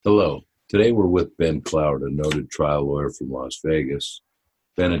Hello. Today we're with Ben Cloward, a noted trial lawyer from Las Vegas.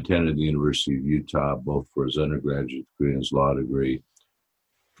 Ben attended the University of Utah both for his undergraduate degree and his law degree.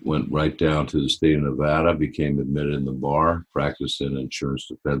 Went right down to the state of Nevada, became admitted in the bar, practiced in an insurance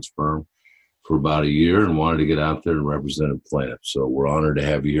defense firm for about a year, and wanted to get out there and represent a plaintiff. So we're honored to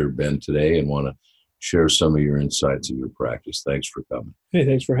have you here, Ben, today, and want to share some of your insights of your practice. Thanks for coming. Hey,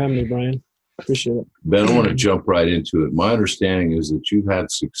 thanks for having me, Brian. Appreciate it. Ben, I want to jump right into it. My understanding is that you've had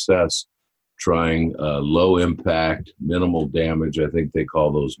success trying low impact, minimal damage. I think they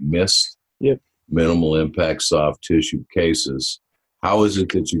call those MIST, minimal impact soft tissue cases. How is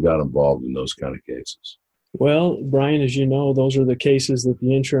it that you got involved in those kind of cases? Well, Brian, as you know, those are the cases that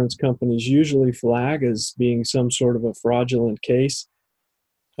the insurance companies usually flag as being some sort of a fraudulent case.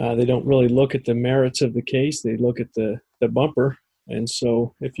 They don't really look at the merits of the case. They look at the bumper. And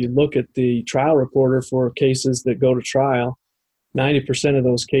so if you look at the trial reporter for cases that go to trial, 90% of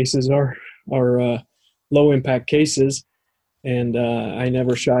those cases are low impact cases. And I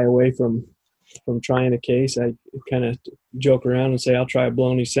never shy away from trying a case. I kind of joke around and say, I'll try a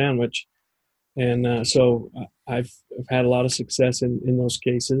bologna sandwich. And so I've had a lot of success in those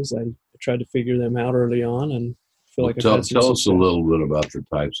cases. I tried to figure them out early on and feel like tell us a little bit about the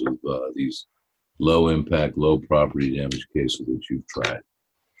types of these low impact, low property damage cases that you've tried.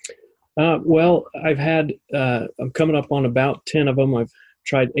 Well, I've had, I'm coming up on about 10 of them. I've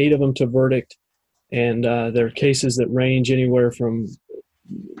tried 8 of them to verdict, and there are cases that range anywhere from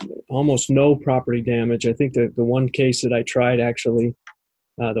almost no property damage. I think the one case that I tried, actually,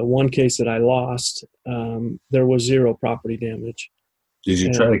 the one case that I lost, there was 0 property damage. Did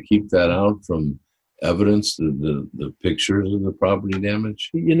you try to keep that out from evidence, the pictures of the property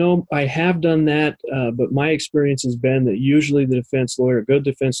damage? You know, I have done that, but my experience has been that usually the defense lawyer, a good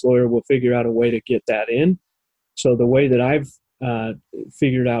defense lawyer, will figure out a way to get that in. So the way that I've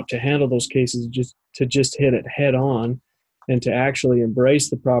figured out to handle those cases is just hit it head on and to actually embrace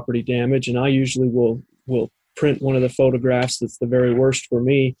the property damage. And I usually will print one of the photographs that's the very worst for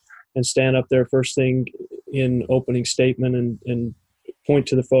me and stand up there first thing in opening statement and point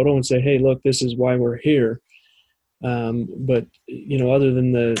to the photo and say, hey, look, this is why we're here. But, you know, other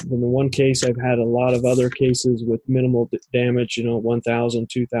than the one case, I've had a lot of other cases with minimal damage, you know, 1,000,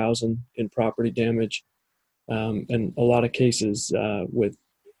 2,000 in property damage, and a lot of cases with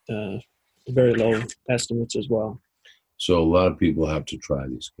very low estimates as well. So a lot of people have to try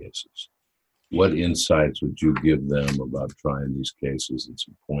these cases. What insights would you give them about trying these cases and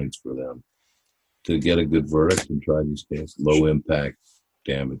some points for them to get a good verdict and try these cases, low impact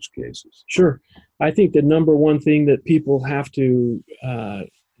damage cases? Sure. I think the number one thing that people have to,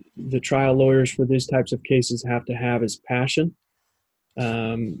 the trial lawyers for these types of cases have to have is passion.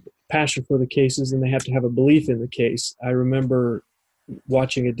 Passion for the cases, and they have to have a belief in the case. I remember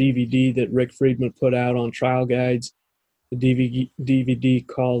watching a DVD that Rick Friedman put out on trial guides, a DVD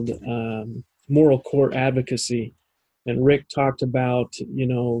called Moral Court Advocacy. And Rick talked about, you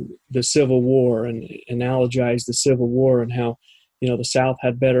know, the Civil War and analogized the Civil War and how, you know, the South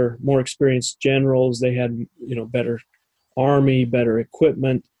had more experienced generals. They had, you know, better army, better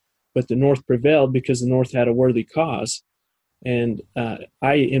equipment, but the North prevailed because the North had a worthy cause. And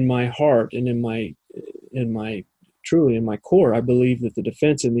I, in my heart and truly in my core, I believe that the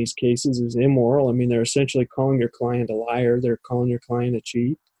defense in these cases is immoral. I mean, they're essentially calling your client a liar. They're calling your client a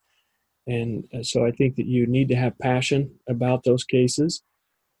cheat. And so I think that you need to have passion about those cases.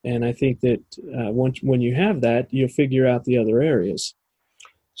 And I think that when you have that, you'll figure out the other areas.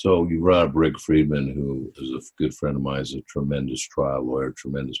 So you brought up Rick Friedman, who is a good friend of mine, is a tremendous trial lawyer,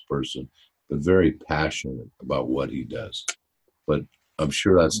 tremendous person, but very passionate about what he does. But I'm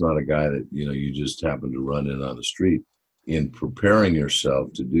sure that's not a guy that, you know, you just happen to run in on the street. In preparing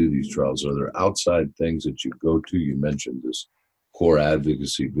yourself to do these trials, are there outside things that you go to? You mentioned this core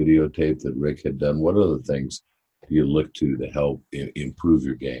advocacy videotape that Rick had done. What other things do you look to help improve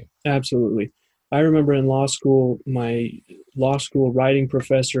your game? Absolutely. I remember in law school, my law school writing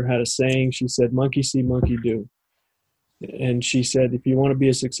professor had a saying. She said, monkey see, monkey do. And she said, if you want to be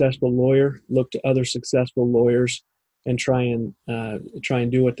a successful lawyer, look to other successful lawyers and try and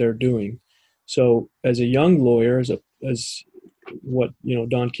do what they're doing. So as a young lawyer, as what, you know,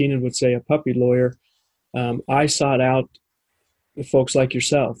 Don Keenan would say, a puppy lawyer, I sought out folks like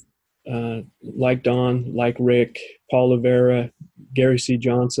yourself, like Don, like Rick, Paul Rivera, Gary C.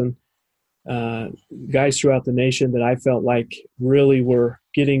 Johnson, guys throughout the nation that I felt like really were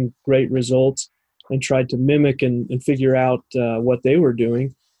getting great results and tried to mimic and figure out what they were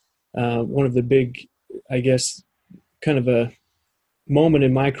doing. One of the big, I guess, kind of a moment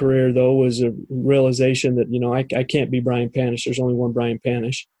in my career, though, was a realization that, I can't be Brian Panish. There's only one Brian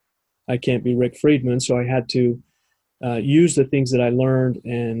Panish. I can't be Rick Friedman. So I had to use the things that I learned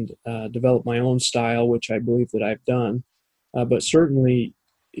and develop my own style, which I believe that I've done. But certainly,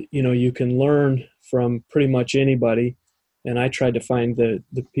 you can learn from pretty much anybody. And I tried to find the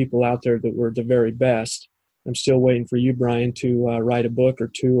people out there that were the very best. I'm still waiting for you, Brian, to write a book or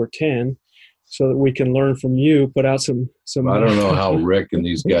 2 or 10 so that we can learn from you, put out some. I don't know how Rick and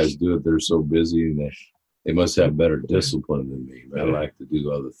these guys do it. They're so busy, and they must have better discipline than me. I like to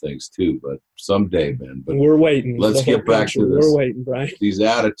do other things too, but someday, man. But we're waiting. Let's get back to this. We're waiting, Brian. These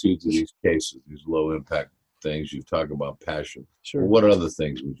attitudes of these cases, these low impact things. You've talked about passion. Sure. Well, what other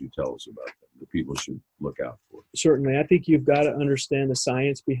things would you tell us about them that people should look out for? Certainly. I think you've got to understand the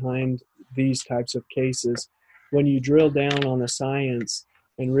science behind these types of cases. When you drill down on the science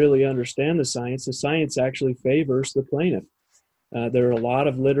and really understand the science actually favors the plaintiff. There are a lot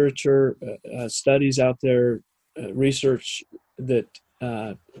of literature, studies out there, research that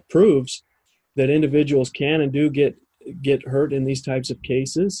proves that individuals can and do get hurt in these types of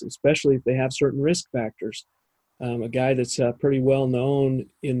cases, especially if they have certain risk factors. A guy that's pretty well known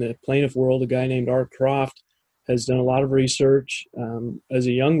in the plaintiff world, a guy named Art Croft, has done a lot of research. As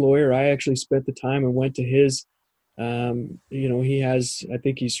a young lawyer, I actually spent the time and went to his, he has, I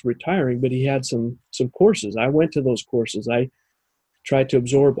think he's retiring, but he had some courses. I went to those courses. I tried to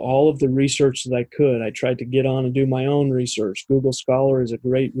absorb all of the research that I could. I tried to get on and do my own research. Google Scholar is a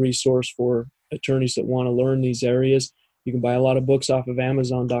great resource for attorneys that want to learn these areas. You can buy a lot of books off of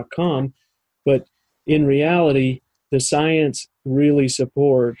Amazon.com, but in reality, the science really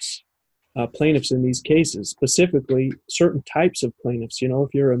supports plaintiffs in these cases, specifically certain types of plaintiffs. If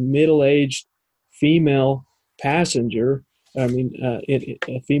you're a middle-aged female passenger,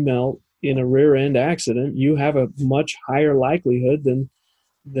 a female in a rear-end accident, you have a much higher likelihood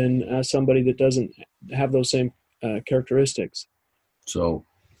than somebody that doesn't have those same characteristics. So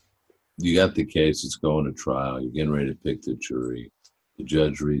you got the case, it's going to trial, you're getting ready to pick the jury. The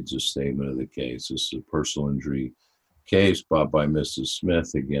judge reads a statement of the case. This is a personal injury case brought by Mrs.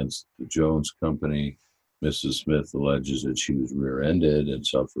 Smith against the Jones Company. Mrs. Smith alleges that she was rear-ended and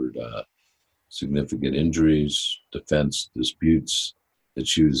suffered significant injuries. Defense disputes that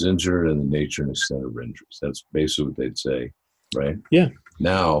she was injured and the nature and extent of her injuries. That's basically what they'd say, right? Yeah.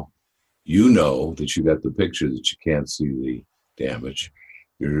 Now, you know that you got the picture that you can't see the damage.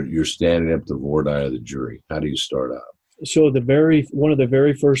 You're standing up the voir dire of the jury. How do you start out? So one of the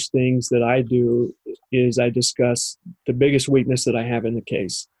very first things that I do is I discuss the biggest weakness that I have in the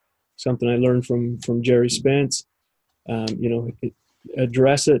case. Something I learned from Jerry Spence.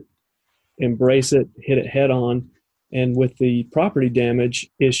 Address it, embrace it, hit it head on. And with the property damage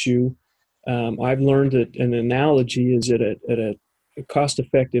issue, I've learned that an analogy is at a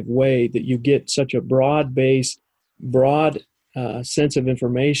cost-effective way that you get such a broad sense of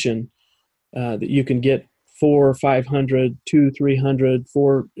information that you can get 400, 500, 200, 300,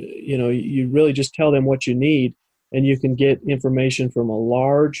 4. You really just tell them what you need, and you can get information from a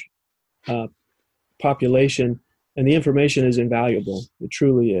large population. And the information is invaluable. It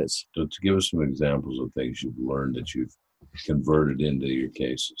truly is. So to give us some examples of things you've learned that you've converted into your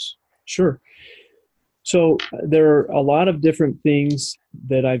cases. Sure. So there are a lot of different things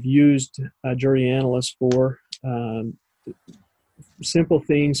that I've used jury analysts for. Simple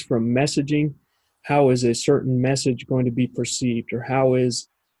things from messaging. How is a certain message going to be perceived? Or how is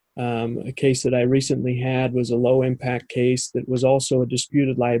a case that I recently had was a low impact case that was also a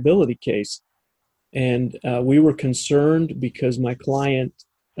disputed liability case. And we were concerned because my client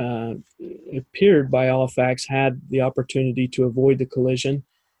appeared, by all facts, had the opportunity to avoid the collision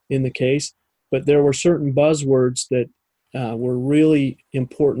in the case. But there were certain buzzwords that were really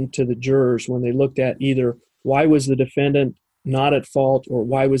important to the jurors when they looked at either why was the defendant not at fault or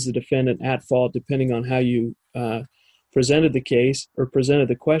why was the defendant at fault, depending on how you presented the case or presented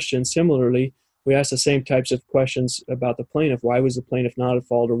the question. Similarly, we asked the same types of questions about the plaintiff. Why was the plaintiff not at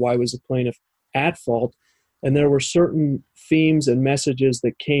fault or why was the plaintiff at fault? And there were certain themes and messages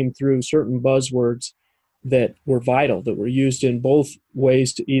that came through, certain buzzwords that were vital, that were used in both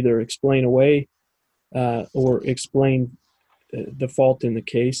ways to either explain away or explain the fault in the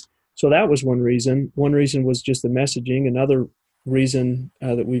case. So that was one reason. One reason was just the messaging. Another reason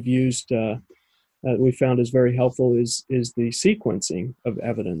that we've used, that we found is very helpful, is the sequencing of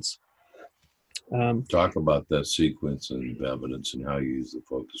evidence. Talk about that sequence of evidence and how you use the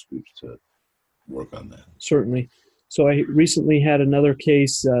focus groups to work on that. Certainly. So I recently had another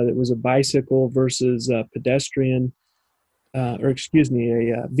case that was a bicycle versus a pedestrian, a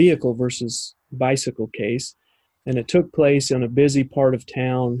vehicle versus bicycle case. And it took place in a busy part of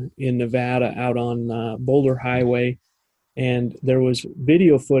town in Nevada out on Boulder Highway. And there was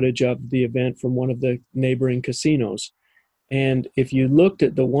video footage of the event from one of the neighboring casinos. And if you looked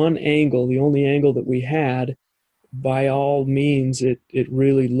at the one angle, the only angle that we had, by all means, it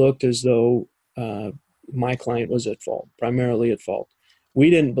really looked as though my client was at fault, primarily at fault. We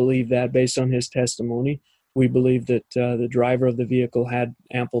didn't believe that based on his testimony. We believed that the driver of the vehicle had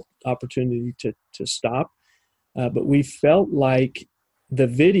ample opportunity to stop. But we felt like the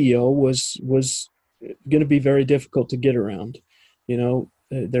video was going to be very difficult to get around.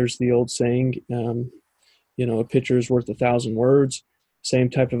 There's the old saying, a picture is worth 1,000 words, same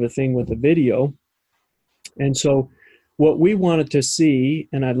type of a thing with the video. And so what we wanted to see,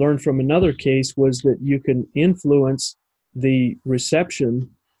 and I learned from another case, was that you can influence the reception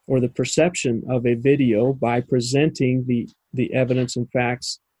or the perception of a video by presenting the evidence and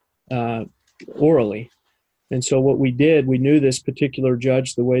facts orally. And so what we did, we knew this particular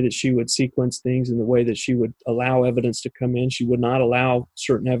judge, the way that she would sequence things and the way that she would allow evidence to come in. She would not allow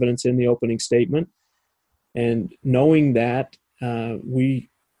certain evidence in the opening statement. And knowing that, we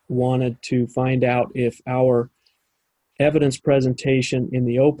wanted to find out if our evidence presentation in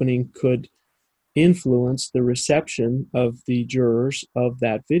the opening could influence the reception of the jurors of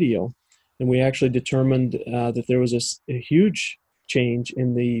that video. And we actually determined that there was a huge change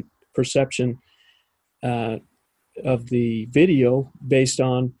in the perception of the video based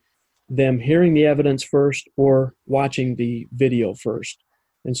on them hearing the evidence first or watching the video first.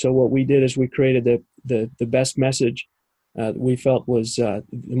 And so what we did is we created the best message we felt was the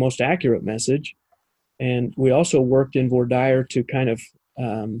most accurate message. And we also worked in voir dire to kind of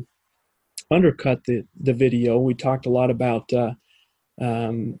undercut the video. We talked a lot about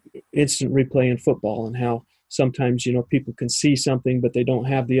instant replay in football and how sometimes, people can see something, but they don't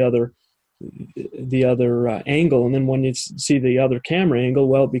have the other angle. And then when you see the other camera angle,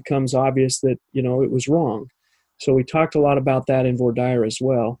 well, it becomes obvious that, it was wrong. So we talked a lot about that in voir dire as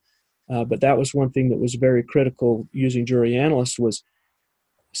well. But that was one thing that was very critical using jury analysts, was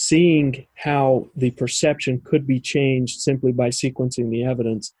seeing how the perception could be changed simply by sequencing the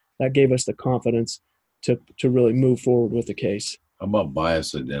evidence. That gave us the confidence to really move forward with the case. How about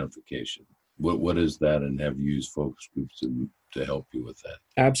bias identification? What is that, and have you used focus groups to help you with that?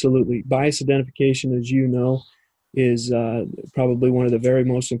 Absolutely. Bias identification, as you know, is probably one of the very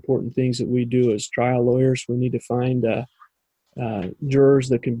most important things that we do as trial lawyers. We need to find jurors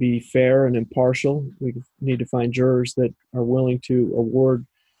that can be fair and impartial. We need to find jurors that are willing to award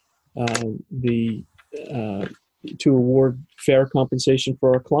fair compensation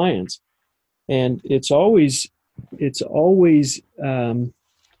for our clients. And it's always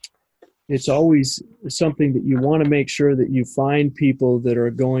something that you want to make sure that you find people that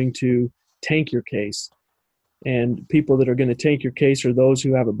are going to tank your case. And people that are going to tank your case are those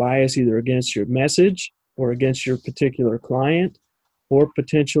who have a bias either against your message or against your particular client, or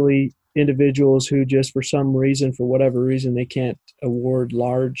potentially individuals who just for some reason, for whatever reason, they can't award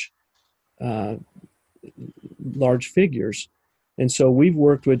large figures. And so we've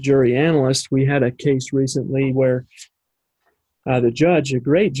worked with jury analysts. We had a case recently where the judge, a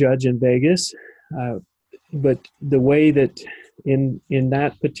great judge in Vegas, but the way that in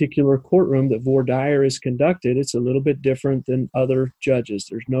that particular courtroom that voir dire is conducted, it's a little bit different than other judges.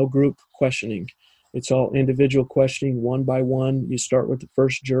 There's no group questioning. It's all individual questioning, one by one. You start with the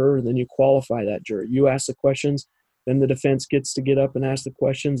first juror, and then you qualify that juror. You ask the questions, then the defense gets to get up and ask the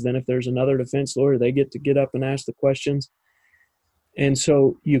questions. Then if there's another defense lawyer, they get to get up and ask the questions. And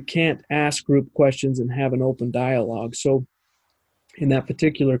so you can't ask group questions and have an open dialogue. So in that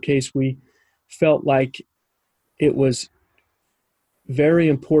particular case, we felt like it was very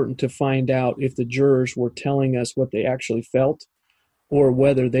important to find out if the jurors were telling us what they actually felt or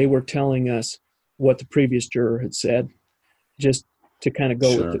whether they were telling us what the previous juror had said, just to kind of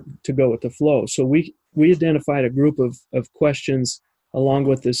go with the flow. So we identified a group of questions along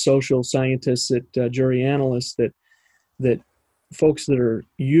with the social scientists at jury analysts that folks that are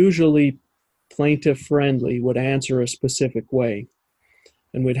usually plaintiff friendly would answer a specific way.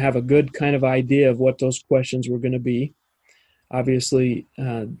 And we'd have a good kind of idea of what those questions were going to be. Obviously,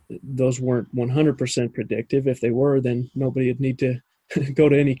 those weren't 100% predictive. If they were, then nobody would need to go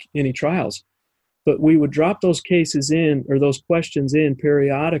to any trials. But we would drop those cases in, or those questions in,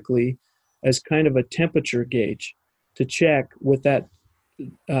 periodically as kind of a temperature gauge to check with that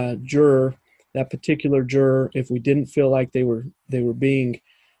juror, that particular juror, if we didn't feel like they were being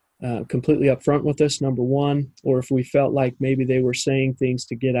completely upfront with us, number one, or if we felt like maybe they were saying things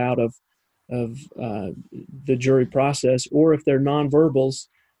to get out of the jury process, or if their nonverbals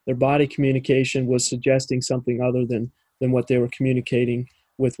their body communication was suggesting something other than what they were communicating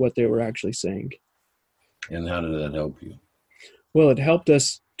with what they were actually saying. And how did that help you? Well, it helped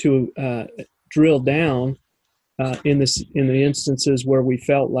us to drill down in the instances where we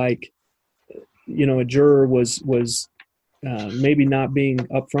felt like, a juror was maybe not being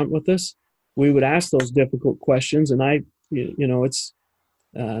upfront with us. We would ask those difficult questions, and it's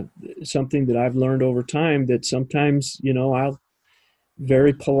something that I've learned over time that sometimes, I'll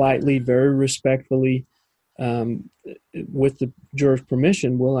very politely, very respectfully, with the juror's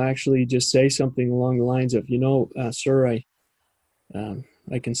permission, will actually just say something along the lines of, sir,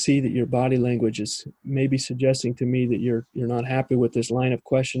 I can see that your body language is maybe suggesting to me that you're not happy with this line of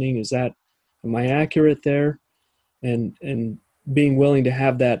questioning. Am I accurate there? And being willing to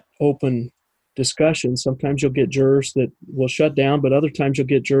have that open discussion. Sometimes you'll get jurors that will shut down, but other times you'll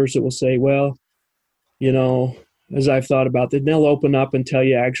get jurors that will say, well, as I've thought about it, they'll open up and tell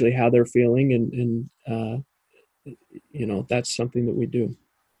you actually how they're feeling. And that's something that we do.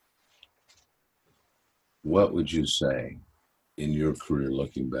 What would you say in your career,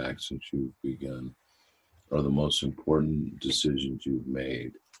 looking back since you've begun, are the most important decisions you've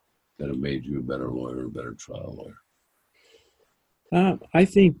made that have made you a better lawyer, a better trial lawyer? I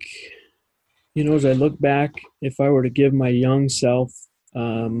think, as I look back, if I were to give my young self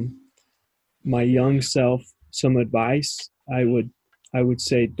some advice, I would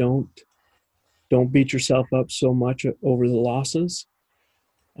say don't beat yourself up so much over the losses.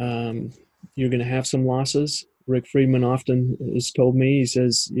 You're going to have some losses. Rick Friedman often has told me, he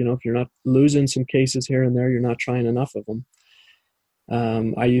says, if you're not losing some cases here and there, you're not trying enough of them.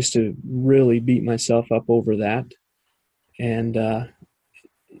 I used to really beat myself up over that. And,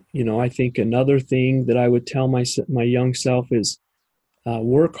 I think another thing that I would tell my young self is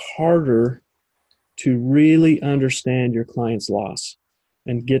work harder to really understand your client's loss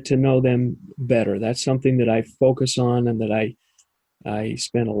and get to know them better. That's something that I focus on and that I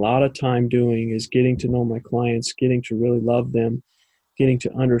spend a lot of time doing, is getting to know my clients, getting to really love them, getting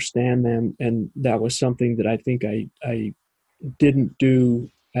to understand them. And that was something that I think I didn't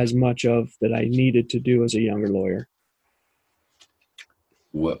do as much of that I needed to do as a younger lawyer.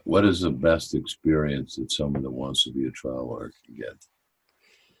 What is the best experience that someone that wants to be a trial lawyer can get?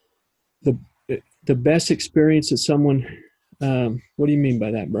 The best experience that someone, what do you mean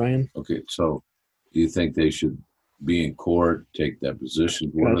by that, Brian? Okay, so do you think they should be in court, take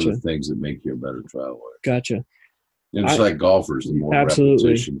depositions? What Gotcha. are the things that make you a better trial lawyer? Gotcha. It's like golfers, the more absolutely.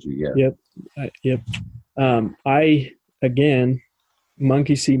 repetitions you get. Yep. Again,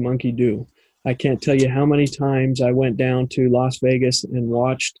 monkey see, monkey do. I can't tell you how many times I went down to Las Vegas and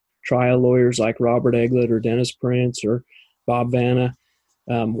watched trial lawyers like Robert Eglett or Dennis Prince or Bob Vanna,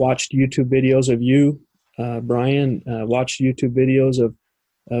 watched YouTube videos of you, Brian, watched YouTube videos of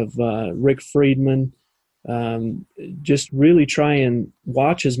Rick Friedman. Just really try and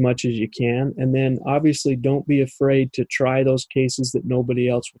watch as much as you can. And then obviously don't be afraid to try those cases that nobody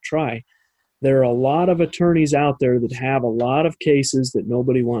else will try. There are a lot of attorneys out there that have a lot of cases that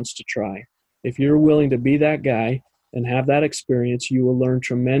nobody wants to try. If you're willing to be that guy and have that experience, you will learn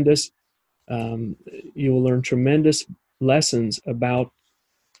tremendous lessons about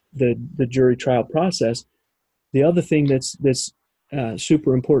the jury trial process. The other thing that's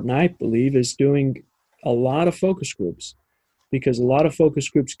super important, I believe, is doing a lot of focus groups, because a lot of focus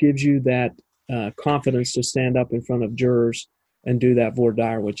groups gives you that confidence to stand up in front of jurors and do that voir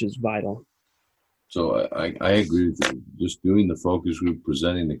dire, which is vital. So I agree with you. Just doing the focus group,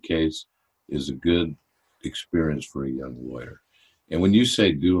 presenting the case, is a good experience for a young lawyer. And when you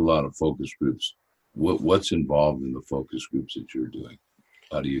say do a lot of focus groups, what's involved in the focus groups that you're doing?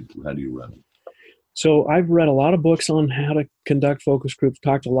 How do you run them? So I've read a lot of books on how to conduct focus groups,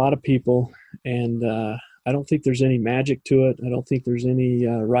 talked to a lot of people, and I don't think there's any magic to it. I don't think there's any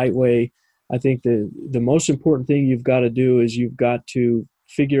right way. I think the most important thing you've got to do is you've got to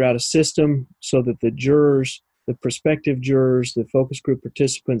figure out a system so that the jurors, the prospective jurors, the focus group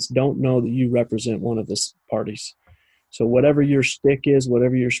participants don't know that you represent one of the parties. So whatever your stick is,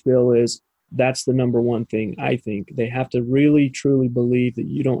 whatever your spiel is, that's the number one thing, I think. They have to really, truly believe that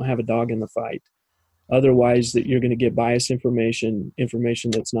you don't have a dog in the fight. Otherwise, that you're going to get biased information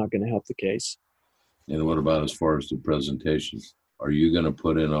that's not going to help the case. And what about as far as the presentation? Are you going to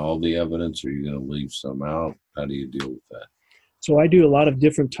put in all the evidence? Or are you going to leave some out? How do you deal with that? So I do a lot of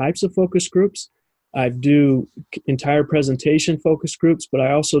different types of focus groups. I do entire presentation focus groups, but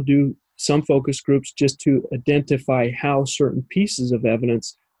I also do some focus groups just to identify how certain pieces of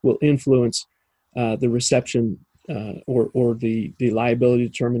evidence will influence the reception or the liability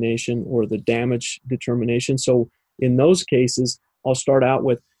determination or the damage determination. So in those cases, I'll start out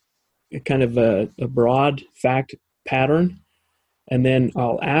with kind of a broad fact pattern, and then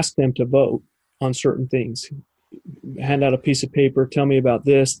I'll ask them to vote on certain things. Hand out a piece of paper, tell me about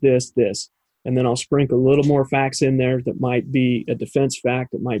this, this, this. And then I'll sprinkle a little more facts in there that might be a defense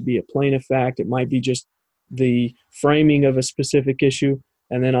fact, it might be a plaintiff fact, it might be just the framing of a specific issue.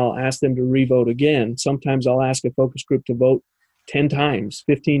 And then I'll ask them to re-vote again. Sometimes I'll ask a focus group to vote 10 times,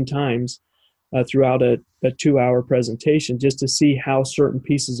 15 times throughout a 2-hour presentation, just to see how certain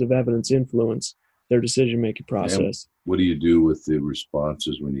pieces of evidence influence their decision-making process. And what do you do with the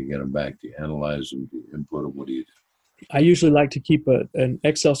responses when you get them back? Do you analyze them? Do you input them? What do you do? I usually like to keep an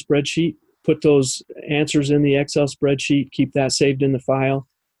Excel spreadsheet, put those answers in the Excel spreadsheet, keep that saved in the file,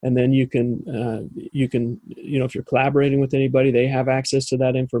 and then you can, if you're collaborating with anybody, they have access to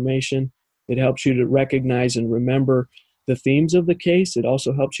that information. It helps you to recognize and remember the themes of the case. It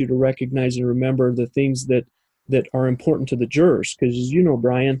also helps you to recognize and remember the things that are important to the jurors. Because as you know,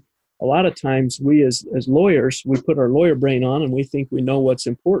 Brian, a lot of times we as lawyers, we put our lawyer brain on and we think we know what's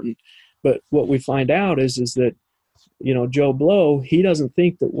important. But what we find out is that, Joe Blow, he doesn't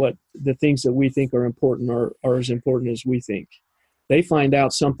think that what the things that we think are important are as important as we think. They find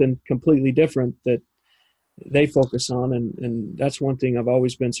out something completely different that they focus on. And that's one thing I've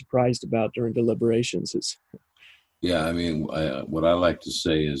always been surprised about during deliberations is. Yeah, I mean, what I like to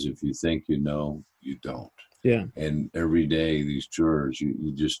say is if you think you know, you don't. Yeah. And every day, these jurors,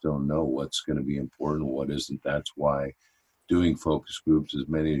 you just don't know what's going to be important, what isn't. That's why doing focus groups, as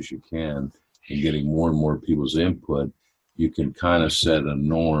many as you can, and getting more and more people's input, you can kind of set a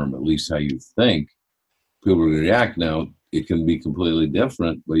norm, at least how you think people react. Now, it can be completely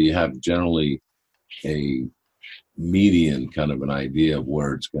different, but you have generally a median kind of an idea of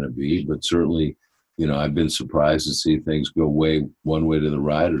where it's going to be. But certainly, I've been surprised to see things go one way to the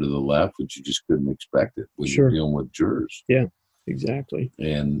right or to the left, which you just couldn't expect it when Sure. you're dealing with jurors. Yeah, exactly.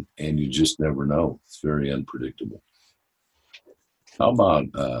 And you just never know. It's very unpredictable. How about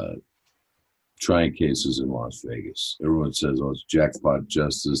trying cases in Las Vegas? Everyone says, it's jackpot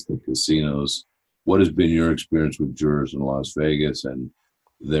justice, the casinos. What has been your experience with jurors in Las Vegas and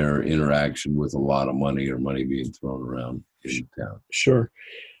their interaction with a lot of money or money being thrown around in town? Sure.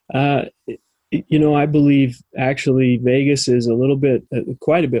 I believe actually Vegas is a little bit,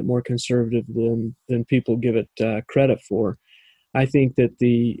 quite a bit more conservative than people give it credit for. I think that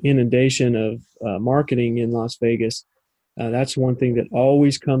the inundation of marketing in Las Vegas, that's one thing that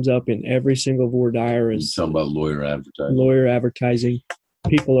always comes up in every single voir dire is talking about lawyer advertising. Lawyer advertising.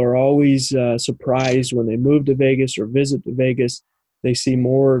 People are always surprised when they move to Vegas or visit to Vegas. They see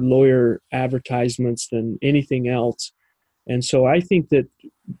more lawyer advertisements than anything else. And so I think that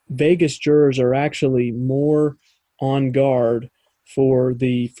Vegas jurors are actually more on guard for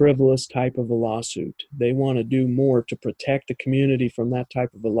the frivolous type of a lawsuit. They want to do more to protect the community from that type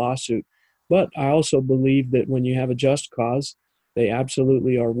of a lawsuit. But I also believe that when you have a just cause, they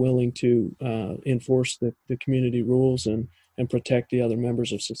absolutely are willing to enforce the community rules and protect the other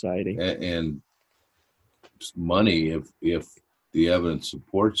members of society. And money, if the evidence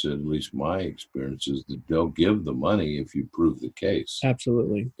supports it, at least my experience is that they'll give the money if you prove the case.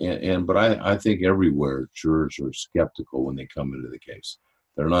 Absolutely. But I think everywhere jurors are skeptical when they come into the case.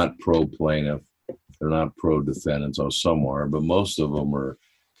 They're not pro-plaintiff. They're not pro-defendants. Oh, some are, but most of them are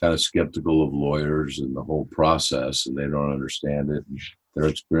kind of skeptical of lawyers and the whole process, and they don't understand it. And their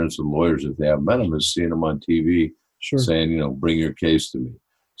experience with lawyers, if they have met them, is seeing them on TV Sure. saying, bring your case to me.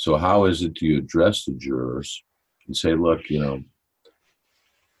 So how is it do you address the jurors and say, look,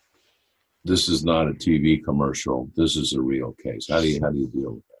 this is not a TV commercial. This is a real case. How do you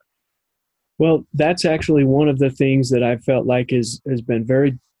deal with that? Well, that's actually one of the things that I felt like has been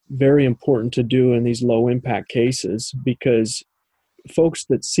very, very important to do in these low impact cases, because folks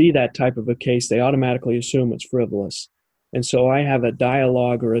that see that type of a case, they automatically assume it's frivolous. And so I have a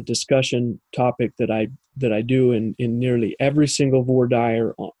dialogue or a discussion topic that I do in nearly every single voir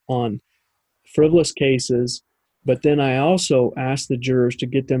dire on frivolous cases. But then I also ask the jurors to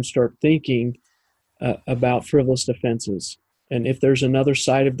get them start thinking about frivolous defenses, and if there's another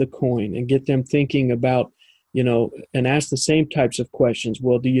side of the coin, and get them thinking about, and ask the same types of questions.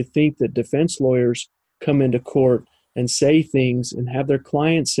 Well, do you think that defense lawyers come into court and say things and have their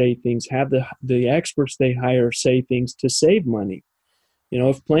clients say things, have the experts they hire say things to save money?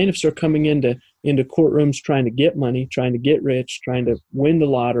 If plaintiffs are coming into courtrooms trying to get money, trying to get rich, trying to win the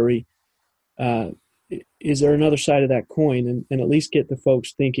lottery, is there another side of that coin? And at least get the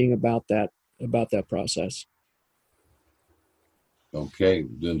folks thinking about that process. Okay,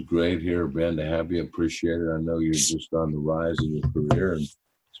 doing great here, Ben, to have you. Appreciate it. I know you're just on the rise in your career and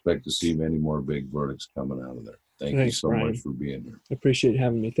expect to see many more big verdicts coming out of there. Thank you Thanks, so Brian. much for being here. I appreciate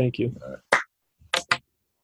having me. Thank you. All right.